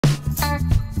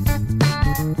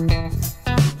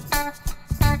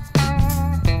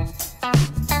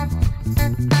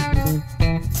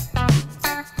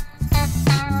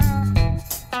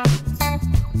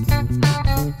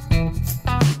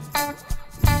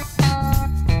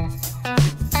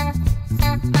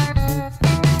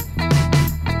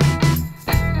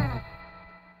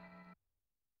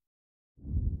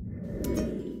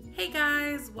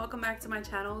welcome back to my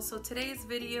channel. So today's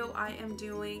video I am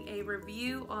doing a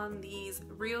review on these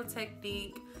Real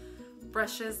Technique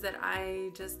brushes that I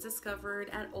just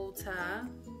discovered at Ulta.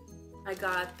 I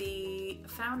got the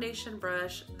foundation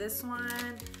brush. This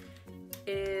one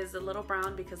is a little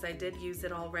brown because I did use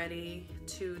it already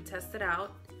to test it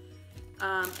out.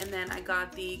 And then I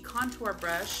got the contour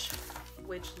brush,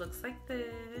 which looks like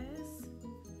this.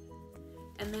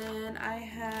 And then I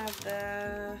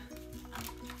have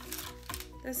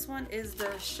this one is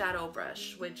the shadow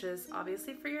brush, which is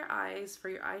obviously for your eyes, for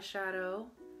your eyeshadow.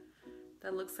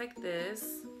 That looks like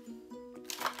this.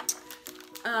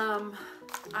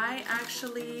 I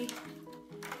actually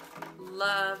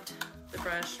loved the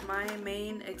brush. My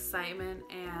main excitement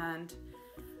and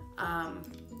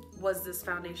was this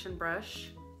foundation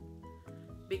brush,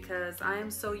 because I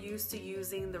am so used to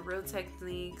using the Real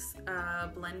Techniques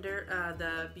blender,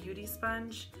 the beauty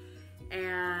sponge,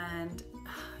 and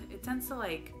it tends to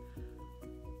like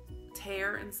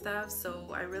tear and stuff, so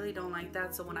I really don't like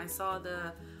that. So when I saw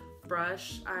the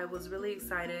brush, I was really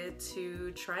excited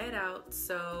to try it out.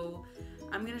 So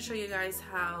I'm gonna show you guys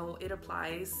how it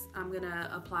applies. I'm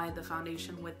gonna apply the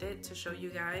foundation with it to show you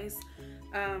guys.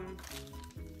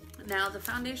 Now the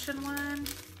foundation one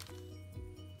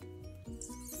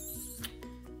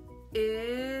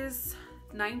is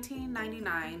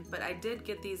 $19.99, but I did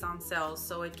get these on sale,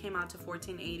 so it came out to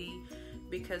 $14.80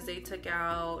 because they took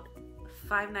out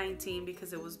 $5.19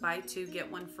 because it was buy two get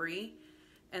one free.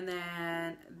 And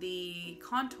then the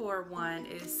contour one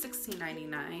is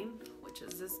 $16.99, which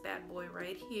is this bad boy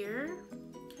right here.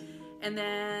 And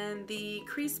then the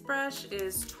crease brush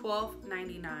is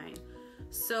 $12.99.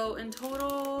 So in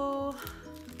total,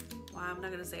 well, I'm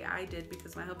not gonna say I did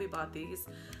because my hubby bought these,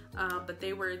 but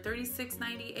they were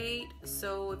 $36.98.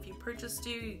 So if you purchase two,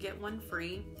 you get one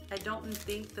free. I don't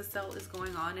think the sale is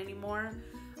going on anymore,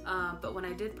 but when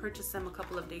I did purchase them a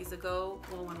couple of days ago,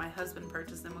 well, when my husband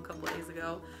purchased them a couple of days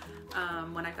ago,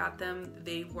 when I got them,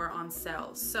 they were on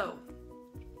sale. So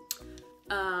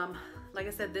like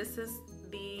I said, this is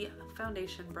the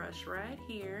foundation brush right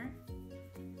here.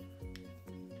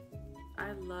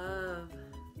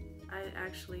 I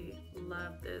actually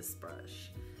love this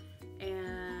brush.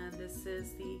 And this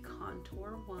is the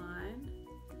contour one.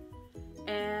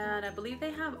 And I believe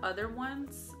they have other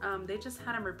ones. They just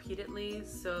had them repeatedly,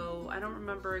 so I don't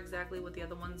remember exactly what the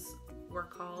other ones were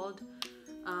called.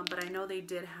 But I know they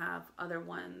did have other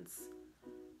ones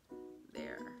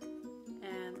there.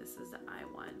 And this is the eye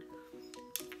one.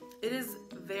 It is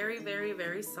very, very,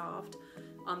 very soft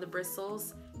on the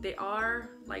bristles. They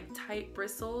are like tight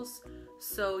bristles,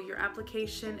 so your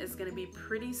application is going to be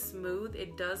pretty smooth.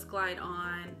 It does glide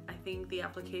on. I think the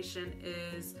application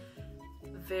is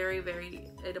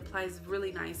it applies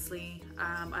really nicely.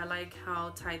 I like how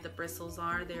tight the bristles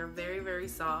are. They're very, very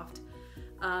soft.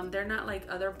 They're not like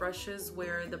other brushes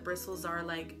where the bristles are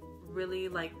like really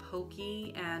like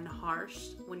pokey and harsh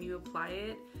when you apply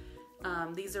it.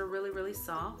 These are really, really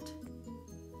soft.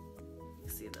 You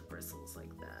see the bristles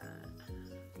like that.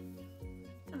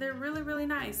 They're really, really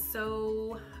nice.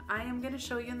 So I am going to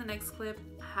show you in the next clip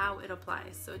how it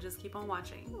applies, so just keep on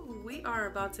watching. We are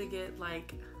about to get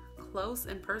like close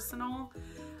and personal.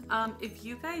 If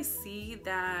you guys see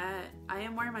that I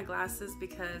am wearing my glasses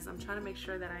because I'm trying to make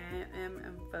sure that I am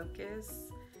in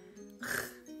focus,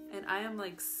 and I am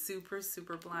like super,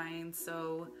 super blind,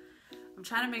 so I'm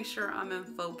trying to make sure I'm in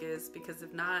focus, because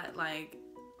if not, like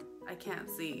I can't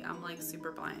see. I'm like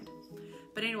super blind.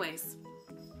 But anyways,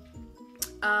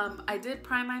 I did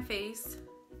prime my face,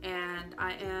 and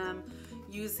I am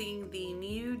using the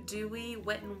new Dewy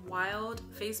Wet n Wild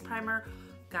face primer.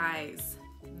 Guys,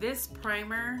 this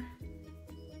primer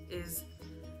is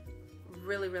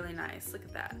really, really nice. Look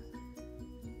at that.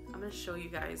 I'm gonna show you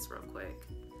guys real quick.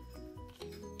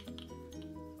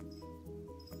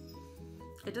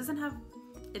 It doesn't have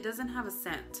a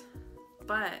scent,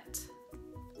 but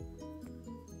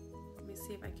let me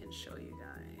see if I can show you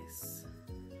guys.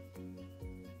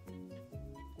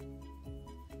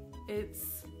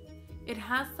 It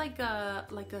has like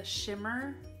a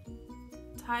shimmer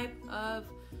type of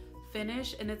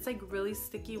finish, and it's like really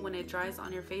sticky when it dries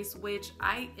on your face, which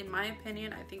in my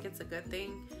opinion, I think it's a good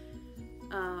thing.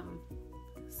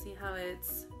 See how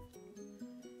it's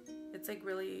like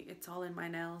really, it's all in my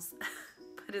nails,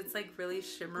 but it's like really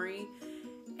shimmery,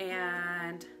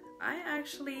 and I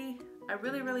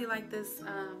really, really like this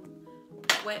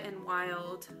Wet n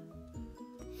Wild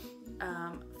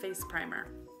face primer.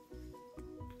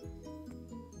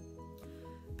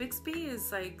 Bixby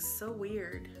is like so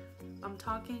weird. I'm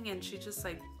talking and she just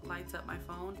like lights up my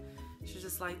phone. She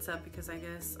just lights up because I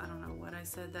guess, I don't know what I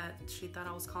said that she thought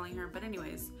I was calling her. But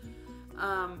anyways,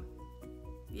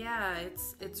 yeah,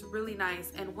 it's really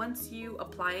nice. And once you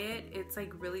apply it, it's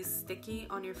like really sticky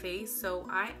on your face. So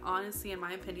I honestly, in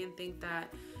my opinion, think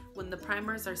that when the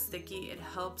primers are sticky, it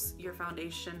helps your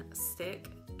foundation stick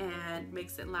and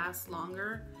makes it last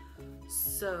longer.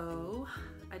 So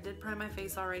I did prime my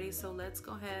face already, so let's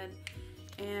go ahead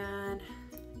and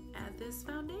add this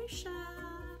foundation.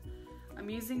 I'm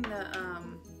using the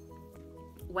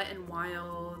Wet n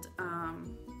Wild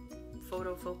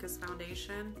Photo Focus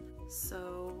foundation.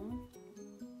 So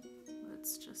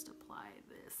let's just apply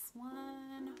this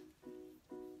one.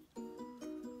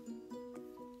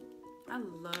 I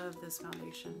love this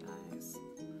foundation, guys.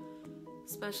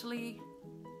 Especially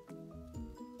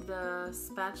the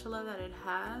spatula that it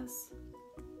has.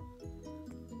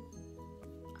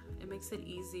 It makes it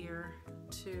easier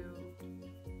to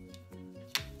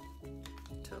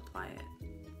apply it.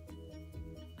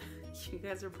 You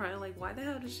guys are probably like, why the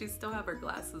hell does she still have her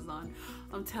glasses on?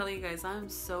 I'm telling you guys, I'm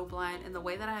so blind. And the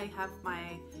way that I have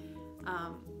my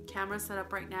camera set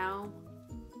up right now,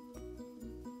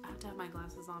 I have to have my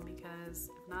glasses on because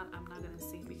if not, I'm not gonna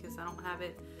see, because I don't have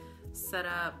it set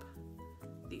up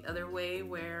the other way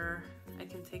where I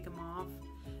can take them off.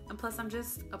 And plus I'm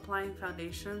just applying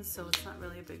foundation, so it's not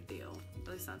really a big deal,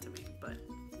 at least not to me. But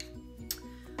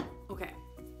okay.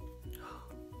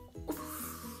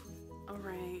 All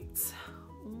right.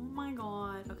 Oh my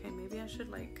god. Okay, maybe I should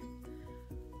like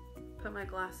put my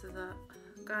glasses up.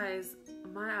 Guys,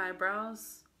 my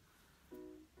eyebrows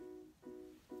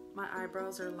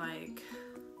are like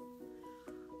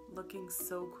looking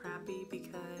so crappy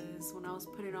because when I was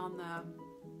putting on the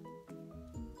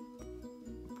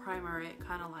primer, it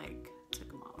kind of like took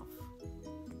them off.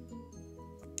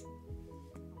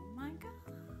 Oh my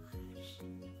gosh.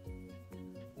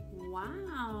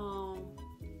 Wow.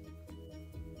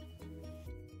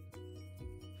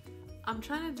 I'm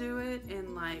trying to do it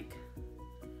in like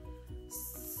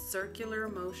circular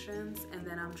motions, and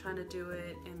then I'm trying to do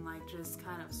it in like just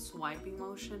kind of swiping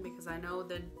motion, because I know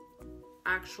the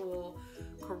actual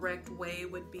correct way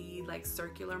would be like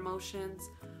circular motions,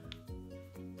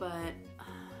 but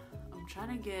I'm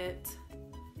trying to get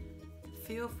a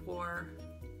feel for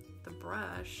the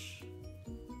brush.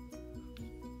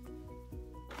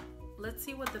 Let's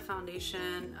see what the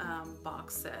foundation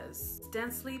box says.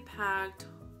 Densely packed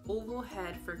oval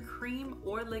head for cream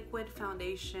or liquid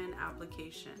foundation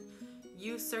application.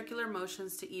 Use circular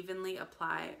motions to evenly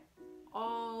apply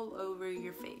all over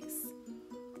your face,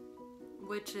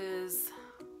 which is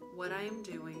what I am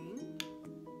doing.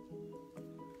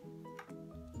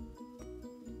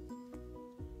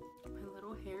 My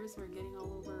little hairs are getting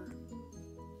all over,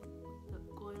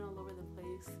 going all over the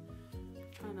place,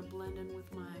 trying to blend in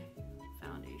with my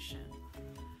foundation.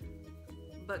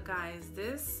 But guys,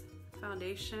 this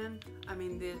foundation,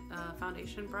 the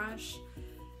foundation brush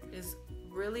is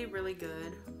really, really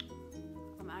good.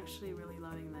 I'm actually really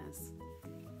loving this.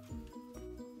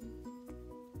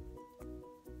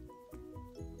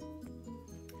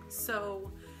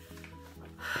 So,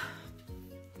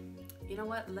 you know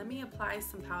what? Let me apply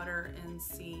some powder and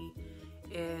see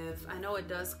if, I know it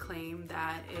does claim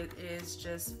that it is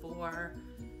just for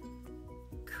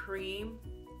cream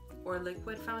or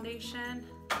liquid foundation,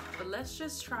 but let's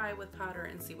just try with powder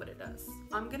and see what it does.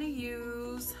 I'm gonna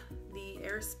use the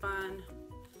Airspun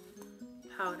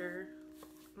powder.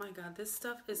 My god, this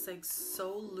stuff is like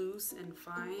so loose and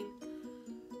fine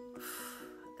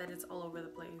that it's all over the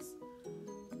place.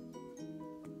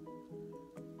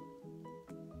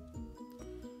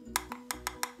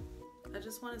 I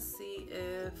just want to see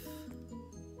if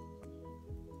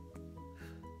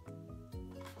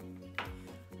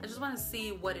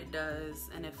what it does,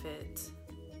 and if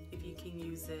you can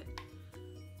use it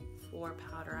for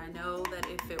powder. I know that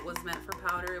if it was meant for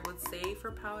powder, it would say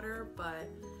for powder, but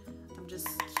I'm just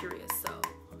curious. So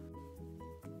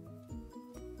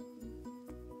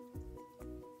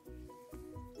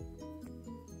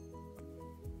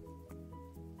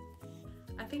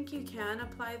I think you can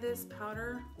apply this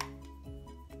powder,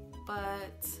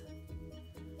 but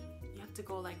you have to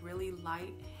go like really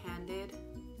light-handed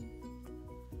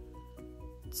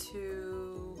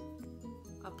to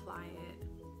apply it.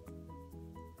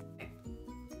 Okay.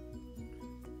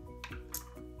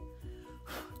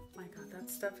 My god, that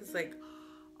stuff is like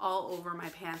all over my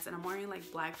pants, and I'm wearing like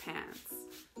black pants.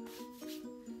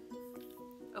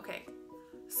 Okay,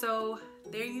 so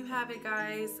there you have it,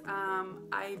 guys.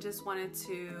 I just wanted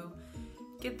to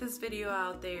get this video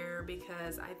out there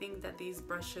because I think that these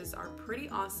brushes are pretty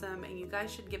awesome and you guys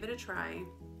should give it a try.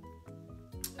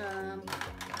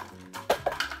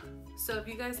 So if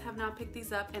you guys have not picked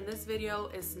these up, and this video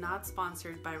is not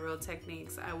sponsored by Real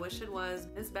Techniques, I wish it was.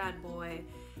 This bad boy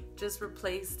just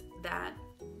replaced that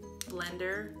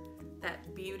blender,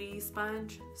 that beauty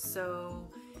sponge. So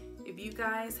if you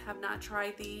guys have not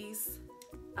tried these,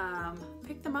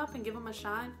 pick them up and give them a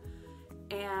shot.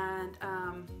 And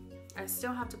I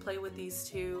still have to play with these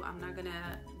two. I'm not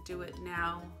gonna do it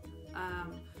now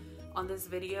on this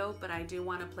video, but I do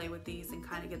want to play with these and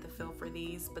kind of get the feel for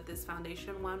these. But this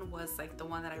foundation one was like the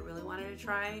one that I really wanted to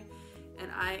try, and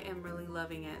I am really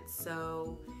loving it.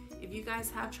 So if you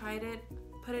guys have tried it,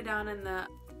 put it down in the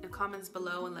comments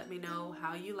below and let me know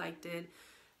how you liked it.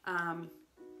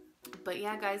 But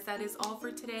yeah guys, that is all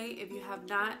for today. If you have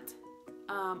not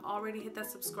already hit that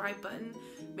subscribe button,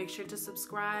 make sure to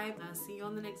subscribe. See you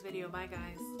on the next video. Bye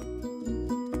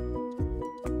guys.